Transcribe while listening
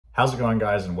How's it going,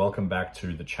 guys, and welcome back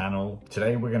to the channel.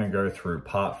 Today we're going to go through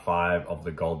part 5 of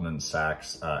the Goldman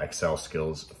Sachs Excel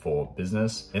skills for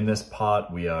business. In this part,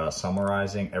 we are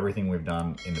summarizing everything we've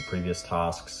done in the previous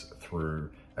tasks through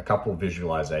a couple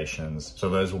visualizations. So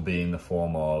those will be in the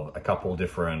form of a couple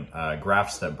different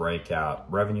graphs that break out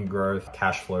revenue growth,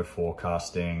 cash flow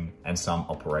forecasting, and some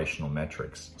operational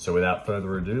metrics. So without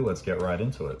further ado, let's get right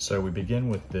into it. So we begin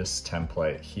with this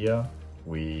template here.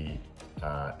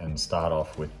 And start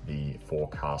off with the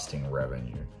forecasting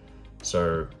revenue.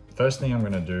 So first thing I'm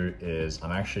going to do is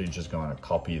I'm actually just going to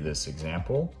copy this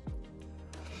example,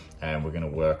 and we're going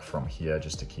to work from here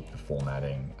just to keep the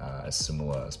formatting as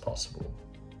similar as possible.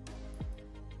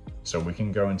 So we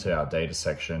can go into our data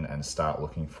section and start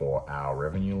looking for our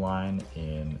revenue line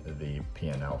in the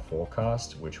P&L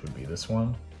forecast, which would be this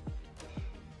one.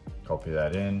 Copy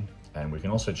that in, and we can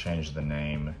also change the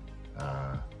name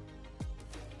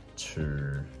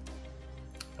to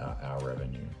our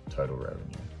revenue, total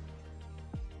revenue.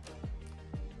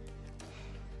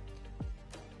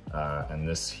 And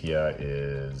this here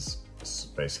is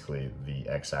basically the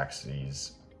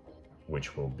x-axis,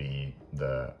 which will be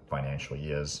the financial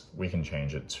years. We can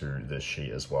change it to this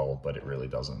sheet as well, but it really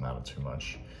doesn't matter too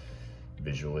much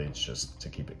visually. It's just to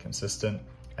keep it consistent.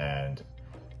 And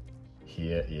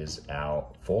here is our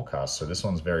forecast. So this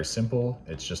one's very simple.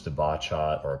 It's just a bar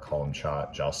chart or a column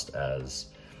chart, just as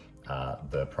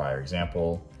the prior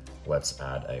example. Let's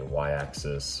add a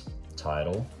y-axis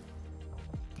title.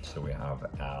 So we have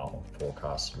our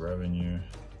forecasted revenue.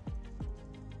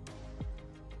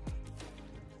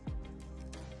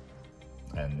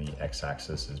 And the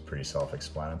x-axis is pretty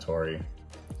self-explanatory.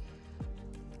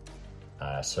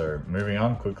 So moving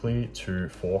on quickly to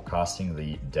forecasting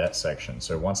the debt section.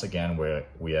 So once again,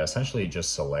 we are essentially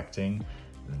just selecting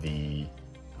the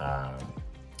our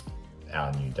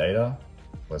new data.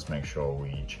 Let's make sure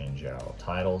we change our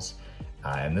titles.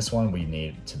 And this one we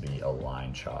need to be a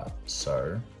line chart.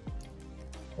 So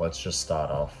let's just start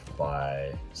off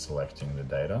by selecting the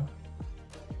data.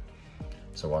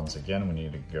 So once again, we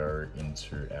need to go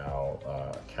into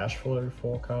our cash flow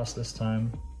forecast this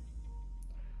time,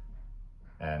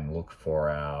 and look for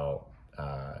our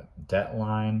debt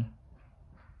line.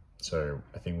 So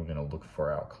I think we're going to look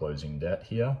for our closing debt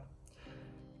here.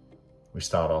 We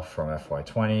start off from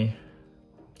FY20,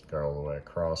 go all the way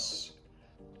across.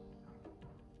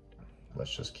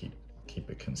 Let's just keep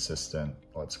it consistent.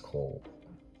 Let's call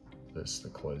this the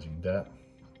closing debt.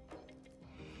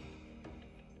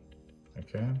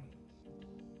 Okay.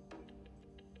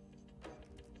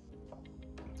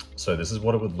 So this is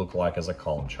what it would look like as a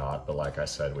column chart, but like I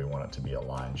said, we want it to be a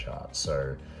line chart.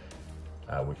 So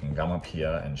we can come up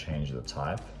here and change the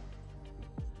type.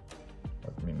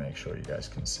 Let me make sure you guys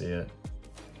can see it.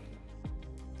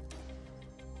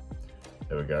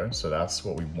 There we go. So that's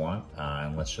what we want.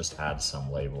 And let's just add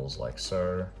some labels like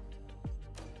so.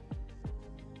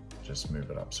 Just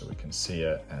move it up so we can see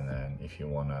it. And then if you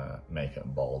want to make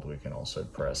it bold, we can also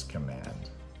press Command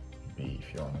B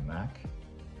if you're on a Mac.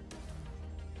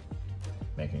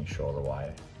 Making sure the Y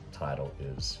title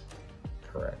is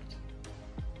correct.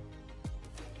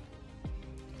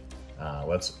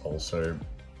 Let's also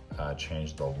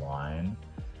change the line,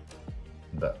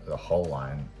 the whole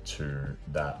line, to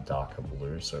that darker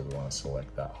blue. So we want to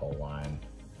select that whole line,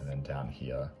 and then down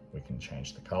here we can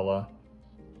change the color.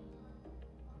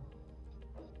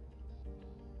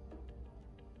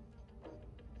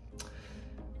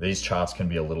 These charts can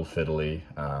be a little fiddly,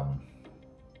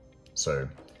 so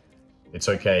it's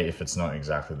okay if it's not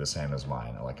exactly the same as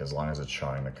mine. Like, as long as it's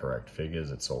showing the correct figures,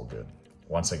 it's all good.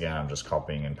 Once again, I'm just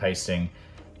copying and pasting.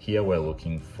 Here we're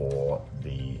looking for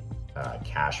the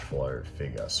cash flow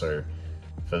figure. So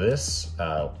for this,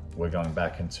 we're going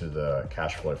back into the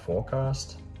cash flow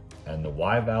forecast, and the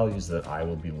Y values that I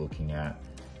will be looking at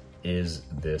is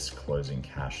this closing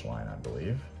cash line, I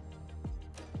believe.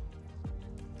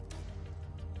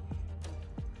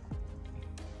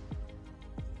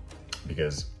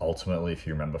 Because ultimately, if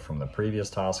you remember from the previous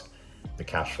task, the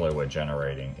cash flow we're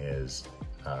generating is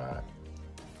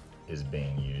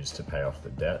being used to pay off the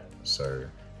debt. So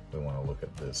we want to look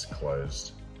at this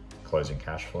closing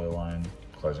cash flow line,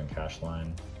 closing cash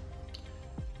line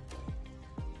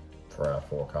for our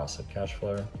forecasted cash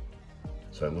flow.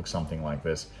 So it looks something like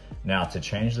this. Now, to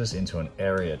change this into an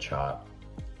area chart,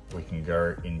 we can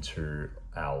go into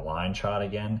our line chart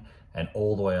again, and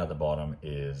all the way at the bottom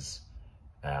is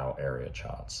our area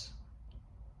charts.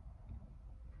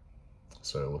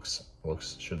 So it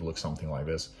should look something like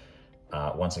this.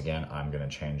 Once again, I'm going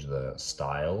to change the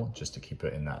style just to keep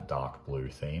it in that dark blue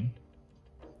theme.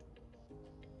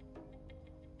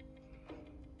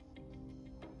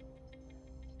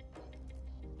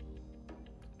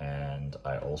 And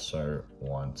I also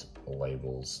want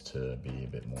labels to be a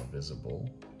bit more visible.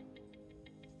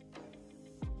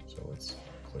 So let's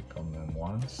click on them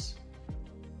once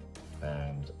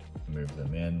and move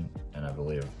them in. And I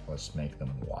believe let's make them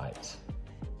white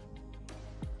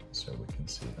so we can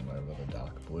see them over the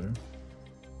dark blue.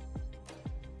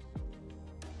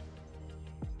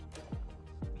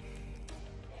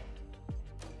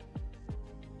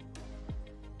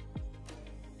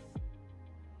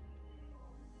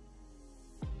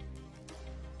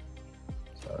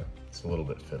 So it's a little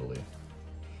bit fiddly.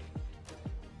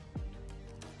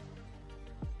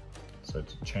 So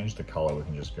to change the color, we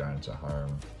can just go into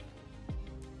home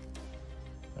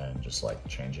and just like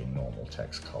changing normal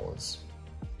text colors.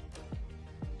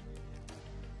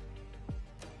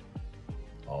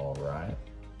 All right,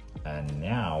 and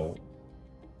now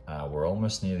we're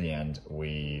almost near the end.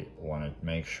 We want to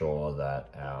make sure that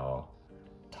our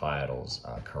titles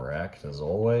are correct as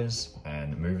always,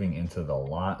 and moving into the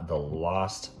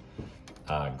last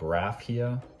graph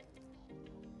here.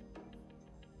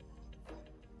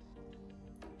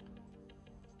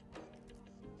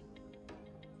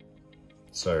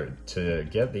 So to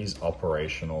get these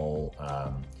operational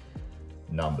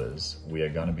numbers, we are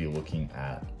going to be looking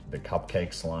at the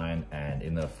cupcakes line, and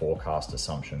in the forecast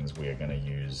assumptions, we are going to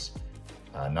use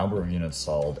number of units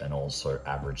sold and also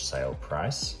average sale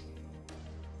price.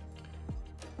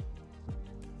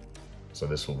 So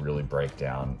this will really break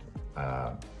down,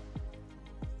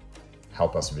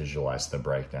 help us visualize the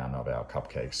breakdown of our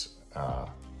cupcakes,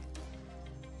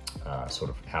 sort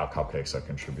of how cupcakes are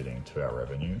contributing to our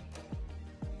revenue,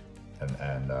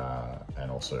 and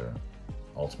also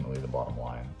ultimately the bottom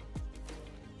line.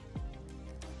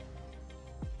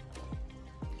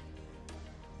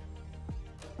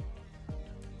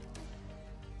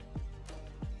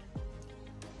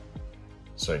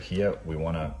 So here we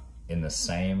want to, in the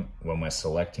same, when we're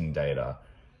selecting data,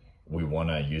 we want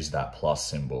to use that plus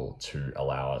symbol to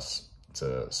allow us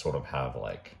to sort of have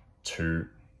like two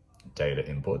data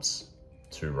inputs,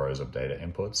 two rows of data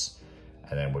inputs,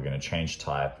 and then we're going to change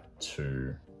type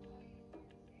to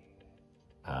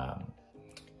a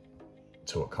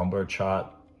combo chart,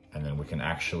 and then we can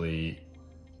actually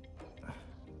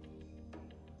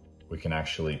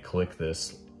click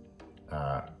this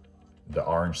the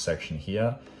orange section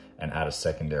here and add a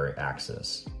secondary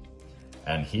axis.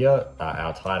 And here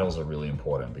our titles are really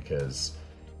important because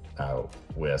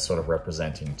we're sort of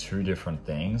representing two different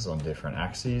things on different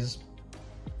axes.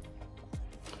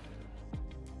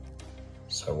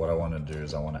 So what I want to do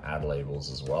is I want to add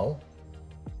labels as well.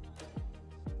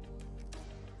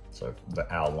 So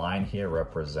our line here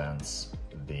represents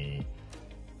the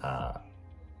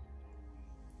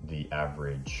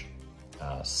average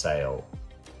sale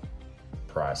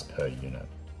price per unit.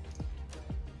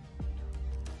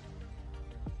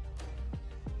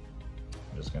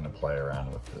 I'm just going to play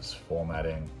around with this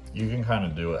formatting. You can kind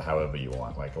of do it however you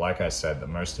want. Like I said, the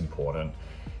most important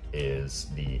is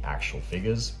the actual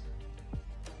figures.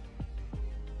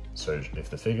 So if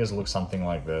the figures look something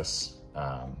like this,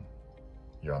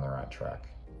 you're on the right track.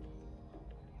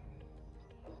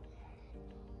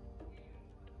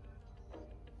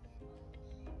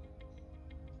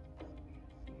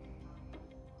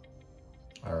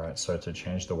 All right, so to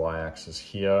change the y-axis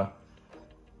here,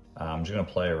 I'm just gonna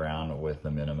play around with the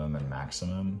minimum and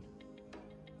maximum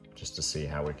just to see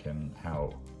how we can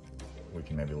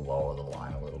maybe lower the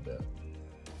line a little bit.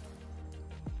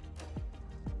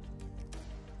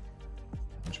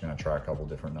 I'm just gonna try a couple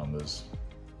different numbers.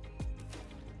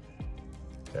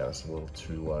 Yeah, that's a little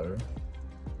too low.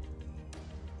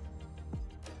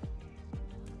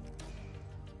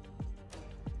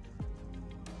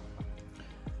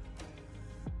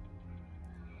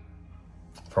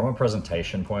 From a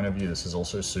presentation point of view, this is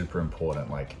also super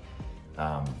important. Like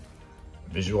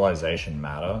visualizations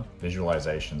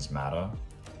matter.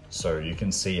 So you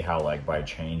can see how like by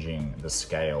changing the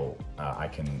scale, I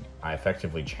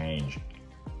effectively change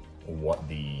what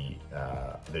the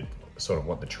sort of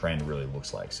what the trend really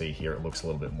looks like. See here, it looks a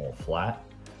little bit more flat.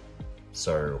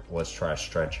 So let's try to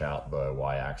stretch out the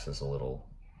y-axis a little,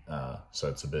 so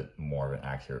it's a bit more of an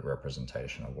accurate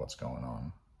representation of what's going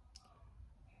on.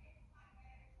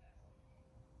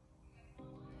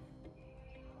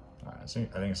 All right,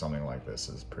 I think something like this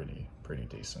is pretty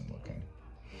decent looking.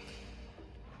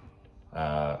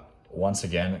 Once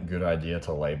again, good idea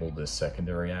to label this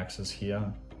secondary axis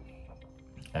here,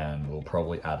 and we'll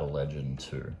probably add a legend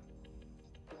too.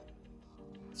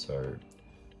 So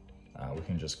we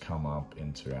can just come up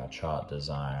into our chart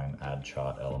design, add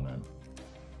chart element.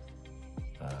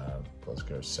 Let's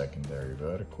go secondary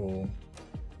vertical.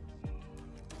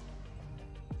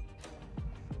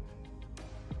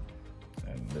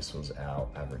 this was our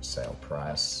average sale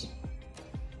price.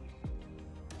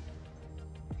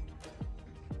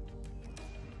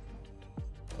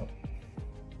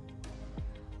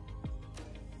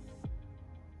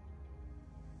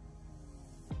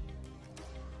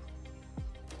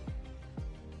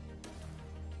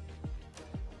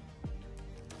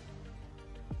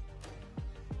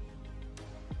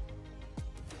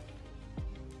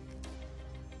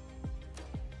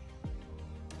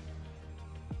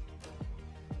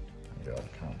 God,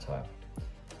 can't type.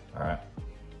 All right.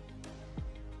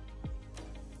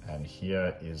 And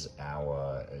here is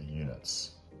our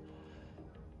units.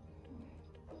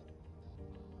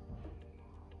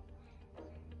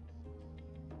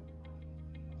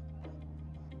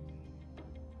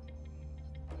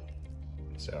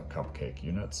 So our cupcake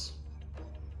units.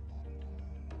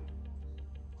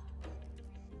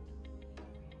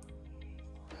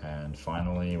 And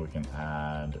finally, we can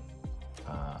add,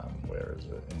 where is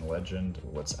it? In legend,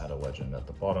 let's add a legend at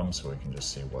the bottom so we can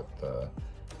just see what the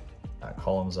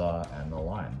columns are and the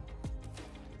line.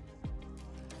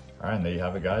 All right, and there you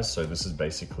have it, guys. So this is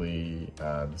basically,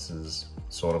 this is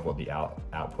sort of what the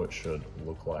output should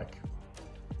look like.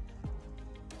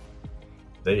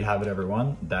 There you have it,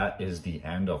 everyone. That is the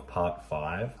end of part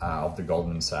 5 of the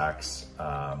Goldman Sachs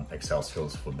Excel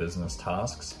skills for business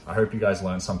tasks. I hope you guys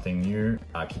learned something new.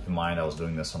 Keep in mind, I was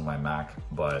doing this on my Mac,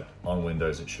 but on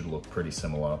Windows, it should look pretty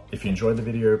similar. If you enjoyed the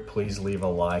video, please leave a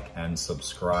like and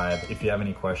subscribe. If you have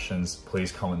any questions,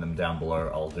 please comment them down below.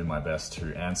 I'll do my best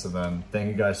to answer them. Thank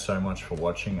you guys so much for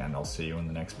watching, and I'll see you in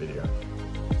the next video.